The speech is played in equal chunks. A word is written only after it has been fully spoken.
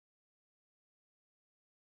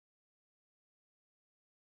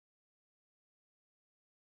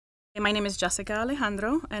My name is Jessica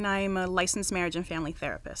Alejandro, and I'm a licensed marriage and family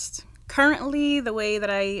therapist. Currently, the way that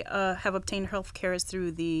I have obtained health care is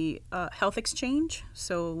through the health exchange,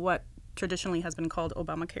 so what traditionally has been called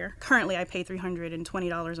Obamacare. Currently, I pay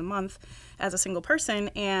 $320 a month as a single person,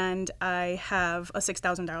 and I have a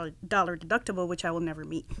 $6,000 deductible, which I will never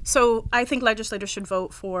meet. So I think legislators should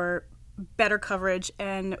vote for better coverage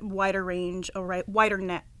and wider range, a wider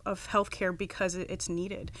net of healthcare because it's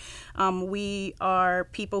needed. We are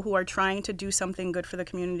people who are trying to do something good for the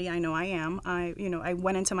community. I know I am. I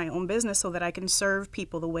went into my own business so that I can serve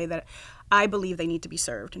people the way that I believe they need to be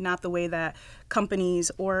served, not the way that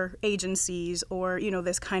companies or agencies or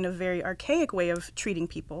this kind of very archaic way of treating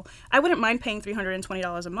people. I wouldn't mind paying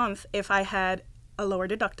 $320 a month if I had a lower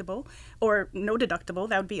deductible or no deductible.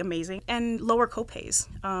 That would be amazing, and lower copays,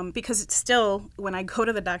 because it's still, when I go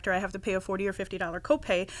to the doctor, I have to pay a $40 or $50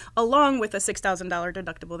 copay along with a $6,000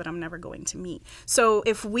 deductible that I'm never going to meet. So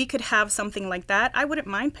if we could have something like that, I wouldn't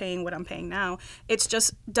mind paying what I'm paying now. It's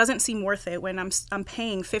just doesn't seem worth it when I'm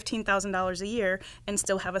paying $15,000 a year and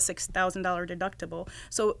still have a $6,000 deductible.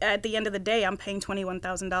 So at the end of the day, I'm paying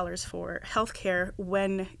 $21,000 for healthcare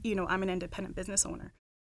when I'm an independent business owner.